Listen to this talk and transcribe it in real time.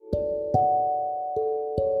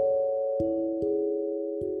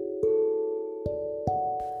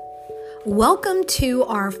Welcome to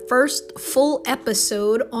our first full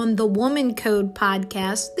episode on the Woman Code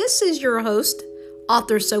podcast. This is your host,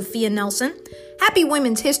 author Sophia Nelson. Happy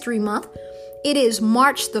Women's History Month. It is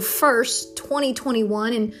March the 1st,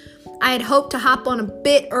 2021, and I had hoped to hop on a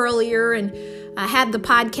bit earlier and I had the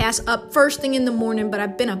podcast up first thing in the morning, but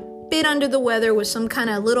I've been a bit under the weather with some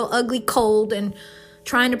kind of little ugly cold and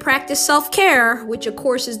trying to practice self-care, which of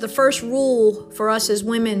course is the first rule for us as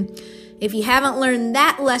women. If you haven't learned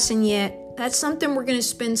that lesson yet, that's something we're going to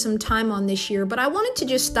spend some time on this year. But I wanted to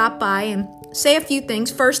just stop by and say a few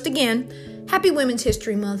things. First, again, Happy Women's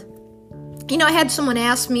History Month. I had someone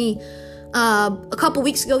ask me a couple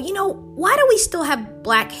weeks ago, why do we still have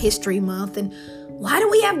Black History Month? And why do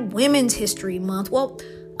we have Women's History Month? Well,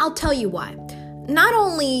 I'll tell you why. Not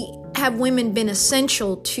only have women been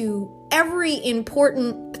essential to every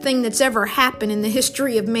important thing that's ever happened in the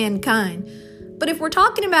history of mankind, but if we're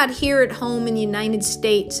talking about here at home in the United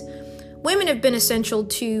States, women have been essential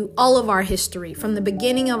to all of our history, from the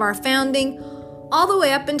beginning of our founding all the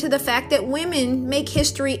way up into the fact that women make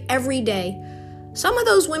history every day. Some of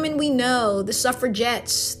those women we know, the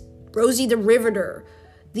suffragettes, Rosie the Riveter,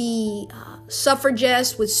 the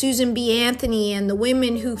suffragettes with Susan B. Anthony, and the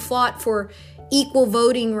women who fought for equal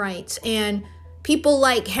voting rights, and people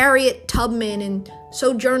like Harriet Tubman and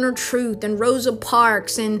Sojourner Truth and Rosa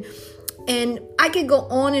Parks, and I could go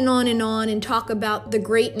on and on and on and talk about the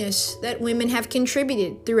greatness that women have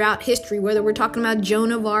contributed throughout history, whether we're talking about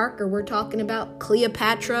Joan of Arc or we're talking about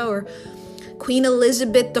Cleopatra or Queen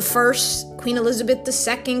Elizabeth I, Queen Elizabeth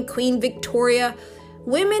II, Queen Victoria.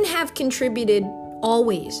 Women have contributed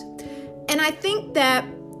always. And I think that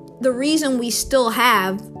the reason we still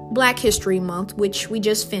have Black History Month, which we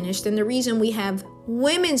just finished, and the reason we have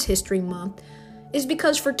Women's History Month is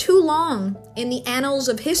because for too long in the annals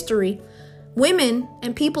of history, women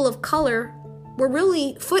and people of color were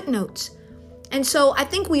really footnotes. And so I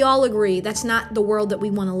think we all agree that's not the world that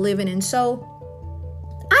we want to live in. And so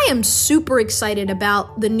I am super excited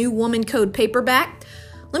about the new Woman Code paperback.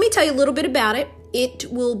 Let me tell you a little bit about it.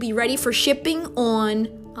 It will be ready for shipping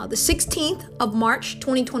on the 16th of March,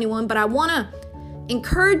 2021. But I want to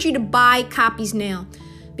encourage you to buy copies now,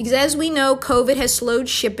 because as we know, COVID has slowed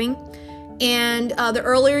shipping. And the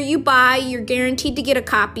earlier you buy, you're guaranteed to get a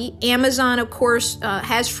copy. Amazon, of course,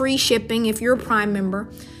 has free shipping if you're a Prime member.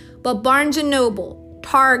 But Barnes & Noble,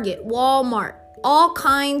 Target, Walmart, all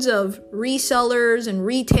kinds of resellers and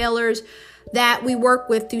retailers that we work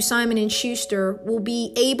with through Simon & Schuster will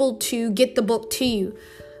be able to get the book to you.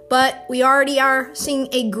 But we already are seeing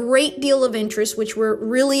a great deal of interest, which we're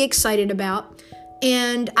really excited about.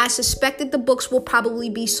 And I suspect that the books will probably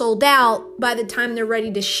be sold out by the time they're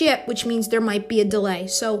ready to ship, which means there might be a delay.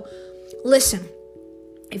 So listen,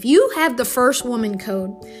 if you have the first Woman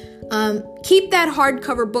Code, keep that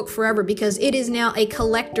hardcover book forever, because it is now a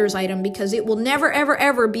collector's item, because it will never, ever,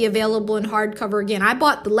 ever be available in hardcover again. I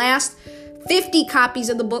bought the last 50 copies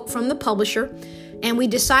of the book from the publisher, and we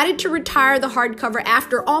decided to retire the hardcover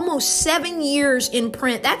after almost 7 years in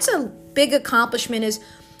print. That's a big accomplishment, as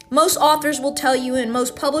most authors will tell you and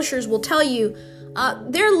most publishers will tell you.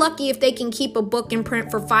 They're lucky if they can keep a book in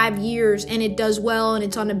print for 5 years and it does well and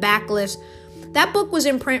it's on the backlist. That book was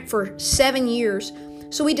in print for 7 years.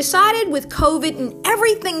 So we decided, with COVID and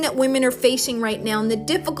everything that women are facing right now, and the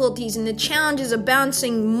difficulties and the challenges of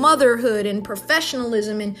balancing motherhood and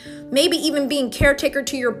professionalism, and maybe even being caretaker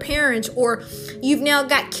to your parents, or you've now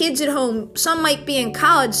got kids at home. Some might be in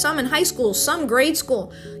college, some in high school, some grade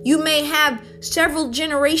school. You may have several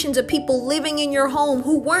generations of people living in your home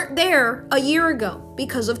who weren't there a year ago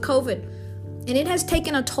because of COVID. And it has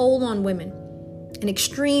taken a toll on women. An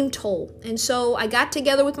extreme toll. And so I got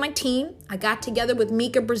together with my team. I got together with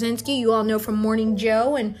Mika Brzezinski, you all know from Morning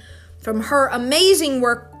Joe, and from her amazing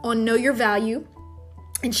work on Know Your Value.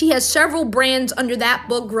 And she has several brands under that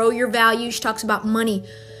book, Grow Your Value. She talks about money.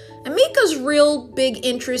 And Mika's real big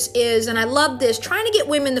interest is, and I love this, trying to get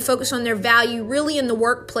women to focus on their value really in the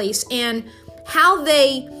workplace and how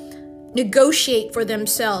they negotiate for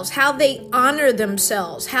themselves, how they honor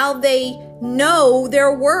themselves, how they know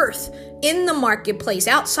their worth in the marketplace,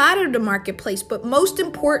 outside of the marketplace, but most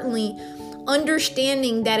importantly,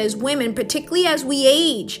 understanding that as women, particularly as we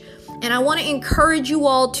age, and I want to encourage you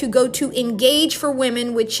all to go to Engage for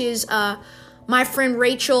Women, which is my friend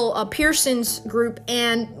Rachel Pearson's group,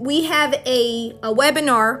 and we have a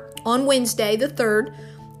webinar on Wednesday, the 3rd.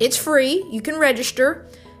 It's free. You can register,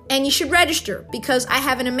 and you should register because I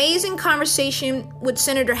have an amazing conversation with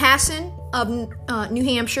Senator Hassan of New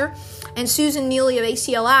Hampshire and Susan Neely of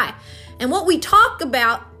ACLI. And what we talk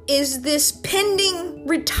about is this pending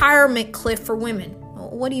retirement cliff for women.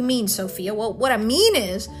 What do you mean, Sophia? Well, what I mean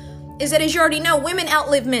is is that, as you already know, women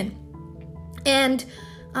outlive men. And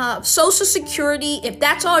Social Security, if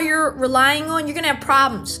that's all you're relying on, you're going to have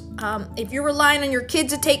problems. If you're relying on your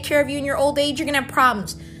kids to take care of you in your old age, you're going to have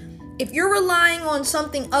problems. If you're relying on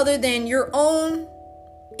something other than your own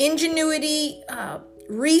ingenuity,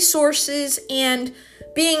 resources, and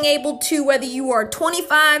being able to, whether you are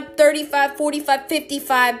 25, 35, 45,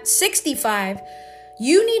 55, 65,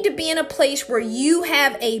 you need to be in a place where you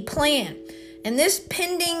have a plan. And this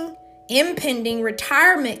impending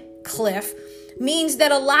retirement cliff means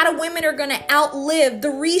that a lot of women are going to outlive the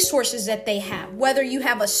resources that they have. Whether you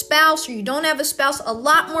have a spouse or you don't have a spouse, a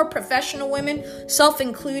lot more professional women,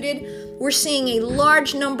 self-included. We're seeing a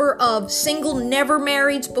large number of single never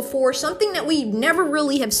marrieds before, something that we never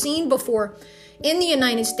really have seen before in the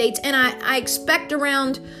United States. And I expect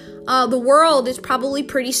around the world it's probably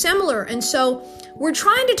pretty similar. And so we're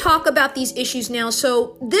trying to talk about these issues now.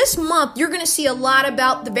 So this month, you're going to see a lot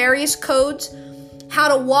about the various codes, how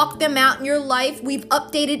to walk them out in your life. We've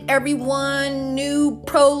updated everyone, new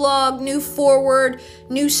prologue, new forward,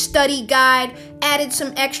 new study guide, added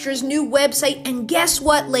some extras, new website, and guess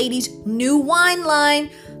what, ladies? New wine line,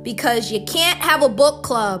 because you can't have a book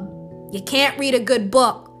club. You can't read a good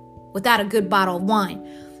book without a good bottle of wine.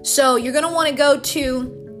 So you're going to want to go to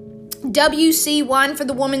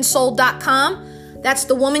wcwineforthewomansoul.com. That's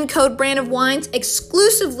the Woman Code brand of wines,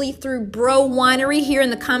 exclusively through Bro Winery here in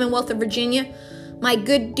the Commonwealth of Virginia. My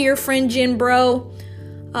good dear friend Jen Bro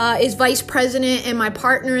is vice president and my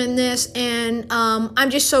partner in this, and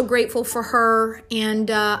I'm just so grateful for her.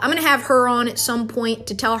 And I'm going to have her on at some point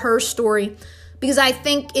to tell her story, because I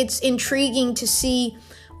think it's intriguing to see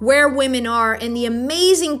where women are and the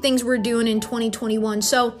amazing things we're doing in 2021.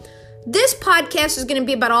 So this podcast is going to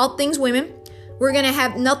be about all things women. We're going to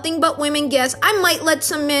have nothing but women guests. I might let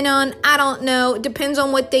some men on. I don't know. It depends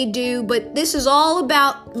on what they do. But this is all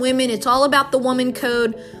about women. It's all about the woman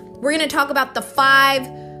code. We're going to talk about the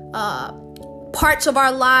 5 parts of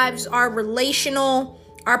our lives: our relational,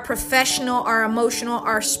 our professional, our emotional,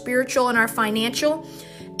 our spiritual, and our financial.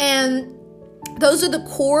 And those are the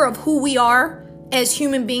core of who we are as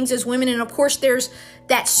human beings, as women. And of course, there's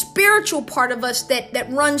that spiritual part of us that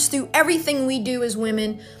runs through everything we do as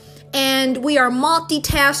women. And we are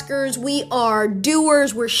multitaskers, we are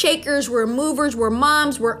doers, we're shakers, we're movers, we're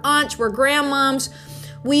moms, we're aunts, we're grandmoms,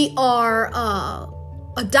 we are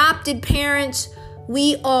adopted parents,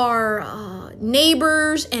 we are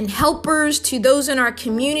neighbors and helpers to those in our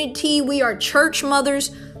community, we are church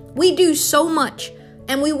mothers. We do so much,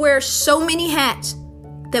 and we wear so many hats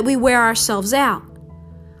that we wear ourselves out.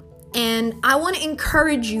 And I want to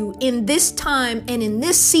encourage you in this time and in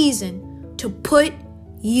this season to put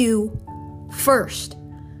you first.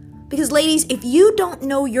 Because ladies, if you don't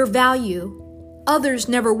know your value, others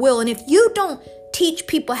never will. And if you don't teach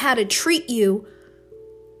people how to treat you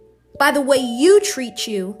by the way you treat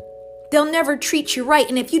you, they'll never treat you right.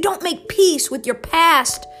 And if you don't make peace with your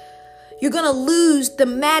past, you're going to lose the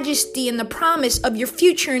majesty and the promise of your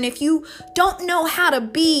future. And if you don't know how to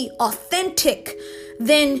be authentic,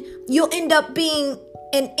 then you'll end up being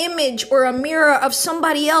an image or a mirror of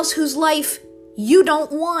somebody else whose life you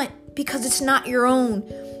don't want, because it's not your own.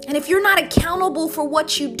 And if you're not accountable for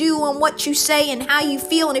what you do and what you say and how you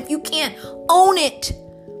feel, and if you can't own it,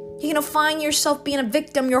 you're going to find yourself being a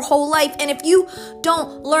victim your whole life. And if you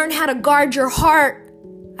don't learn how to guard your heart,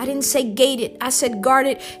 I didn't say gate it, I said guard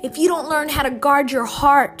it. If you don't learn how to guard your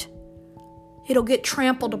heart, it'll get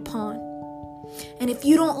trampled upon. And if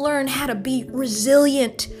you don't learn how to be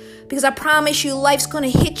resilient, because I promise you, life's going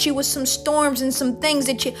to hit you with some storms and some things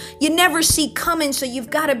that you never see coming, so you've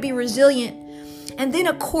got to be resilient. And then,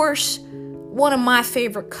 of course, one of my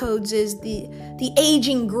favorite codes is the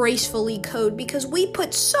aging gracefully code, because we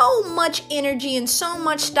put so much energy and so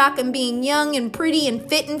much stock in being young and pretty and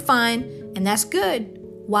fit and fine, and that's good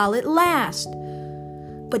while it lasts.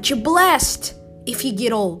 But you're blessed if you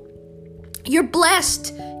get old. You're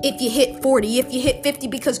blessed if you hit 40, if you hit 50,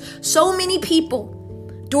 because so many people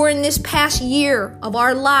during this past year of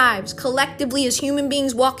our lives, collectively as human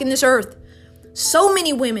beings walking this earth, so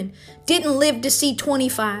many women didn't live to see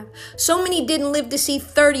 25. So many didn't live to see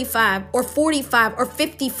 35 or 45 or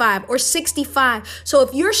 55 or 65. So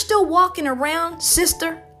if you're still walking around,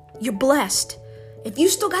 sister, you're blessed. If you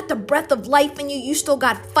still got the breath of life in you, you still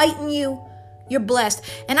got fight in you, you're blessed.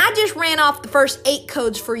 And I just ran off the first 8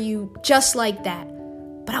 codes for you just like that.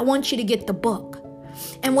 But I want you to get the book.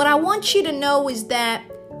 And what I want you to know is that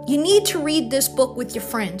you need to read this book with your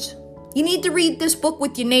friends. You need to read this book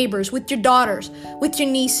with your neighbors, with your daughters, with your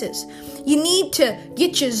nieces. You need to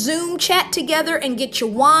get your Zoom chat together and get your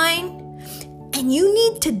wine, and And you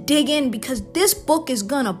need to dig in because this book is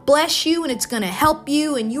going to bless you and it's going to help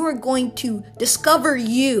you and you are going to discover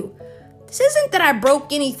you. This isn't that I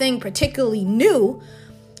broke anything particularly new.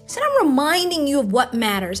 It's that I'm reminding you of what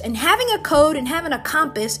matters. And having a code and having a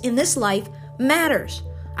compass in this life matters.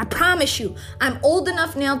 I promise you, I'm old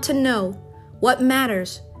enough now to know what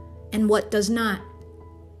matters and what does not.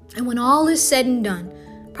 And when all is said and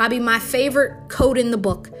done, probably my favorite code in the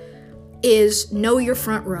book is know your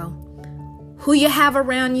front row. Who you have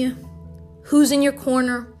around you, who's in your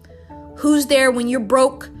corner, who's there when you're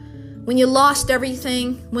broke, when you lost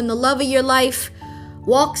everything, when the love of your life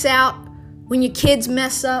walks out, when your kids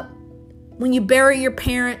mess up, when you bury your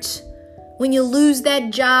parents, when you lose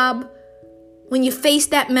that job, when you face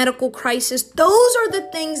that medical crisis. Those are the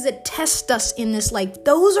things that test us in this life.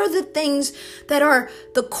 Those are the things that are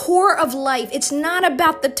the core of life. It's not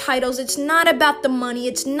about the titles. It's not about the money.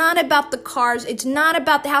 It's not about the cars. It's not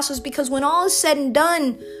about the houses, because when all is said and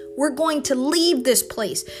done, we're going to leave this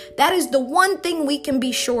place. That is the one thing we can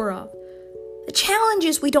be sure of. The challenge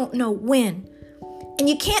is we don't know when. And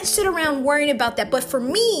you can't sit around worrying about that. But for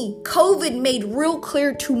me, COVID made real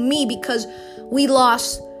clear to me, because we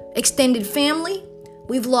lost extended family.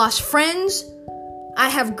 We've lost friends. I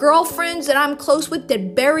have girlfriends that I'm close with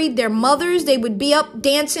that buried their mothers. They would be up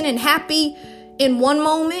dancing and happy in one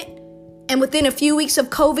moment, and within a few weeks of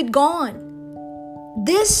COVID, gone.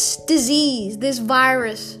 This disease, this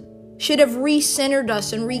virus, should have recentered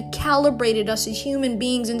us and recalibrated us as human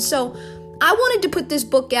beings. And so I wanted to put this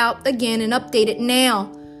book out again and update it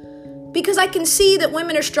now, because I can see that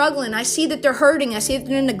women are struggling. I see that they're hurting. I see that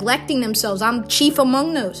they're neglecting themselves. I'm chief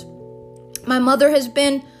among those. My mother has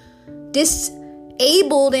been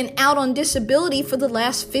disabled and out on disability for the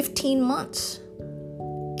last 15 months.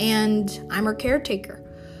 And I'm her caretaker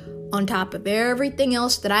on top of everything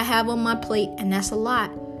else that I have on my plate. And that's a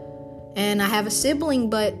lot. And I have a sibling,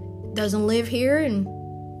 but doesn't live here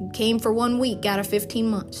and came for 1 week, got her 15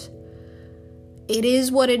 months. It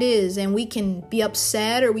is what it is, and we can be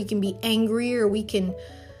upset, or we can be angry, or we can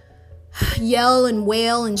yell and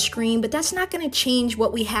wail and scream, but that's not going to change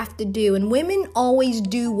what we have to do. And women always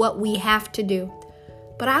do what we have to do.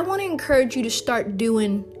 But I want to encourage you to start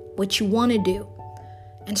doing what you want to do,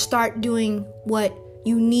 and start doing what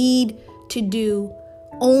you need to do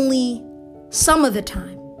only some of the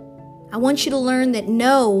time. I want you to learn that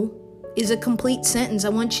no is a complete sentence. I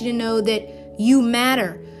want you to know that you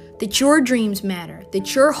matter, that your dreams matter,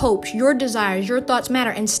 that your hopes, your desires, your thoughts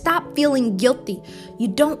matter, and stop feeling guilty. You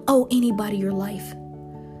don't owe anybody your life.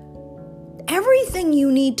 Everything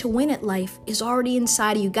you need to win at life is already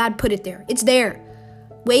inside of you. God put it there. It's there,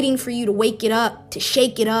 waiting for you to wake it up, to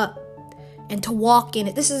shake it up, and to walk in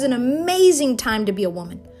it. This is an amazing time to be a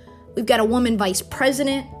woman. We've got a woman vice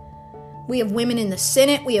president. We have women in the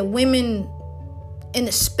Senate. We have women in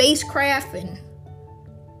the spacecraft and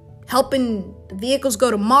helping the vehicles go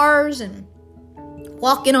to Mars and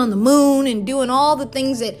walking on the moon and doing all the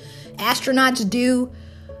things that astronauts do.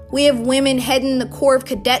 We have women heading the Corps of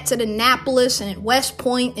Cadets at Annapolis and at West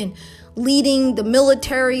Point and leading the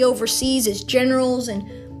military overseas as generals.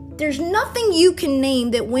 And there's nothing you can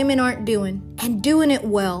name that women aren't doing, and doing it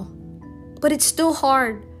well. But it's still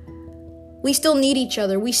hard. We still need each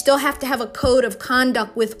other. We still have to have a code of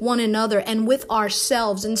conduct with one another and with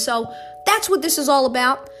ourselves. And so that's what this is all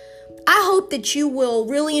about. I hope that you will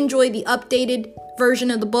really enjoy the updated version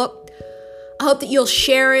of the book. I hope that you'll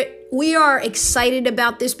share it. We are excited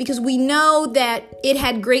about this because we know that it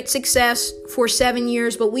had great success for 7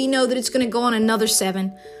 years, but we know that it's going to go on another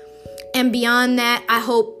 7. And beyond that, I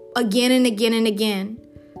hope again and again and again,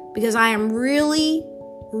 because I am really,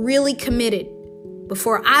 really committed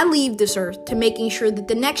before I leave this earth to making sure that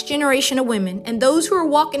the next generation of women and those who are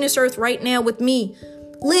walking this earth right now with me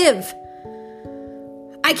live.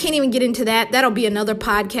 I can't even get into that. That'll be another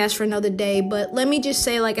podcast for another day. But let me just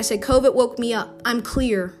say, like I said, COVID woke me up. I'm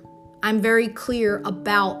clear. I'm very clear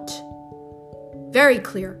about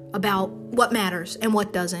what matters and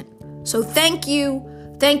what doesn't. So thank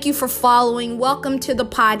you. Thank you for following. Welcome to the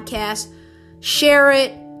podcast. Share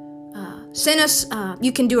it. Send us,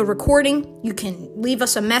 you can do a recording. You can leave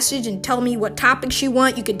us a message and tell me what topics you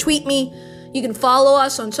want. You can tweet me. You can follow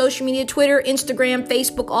us on social media, Twitter, Instagram,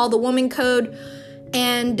 Facebook, all the Woman Code.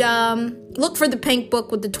 And look for the pink book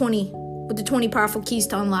with the 20 powerful keys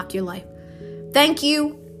to unlock your life. Thank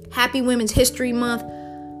you. Happy Women's History Month.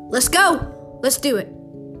 Let's go. Let's do it.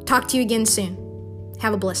 Talk to you again soon.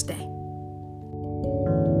 Have a blessed day.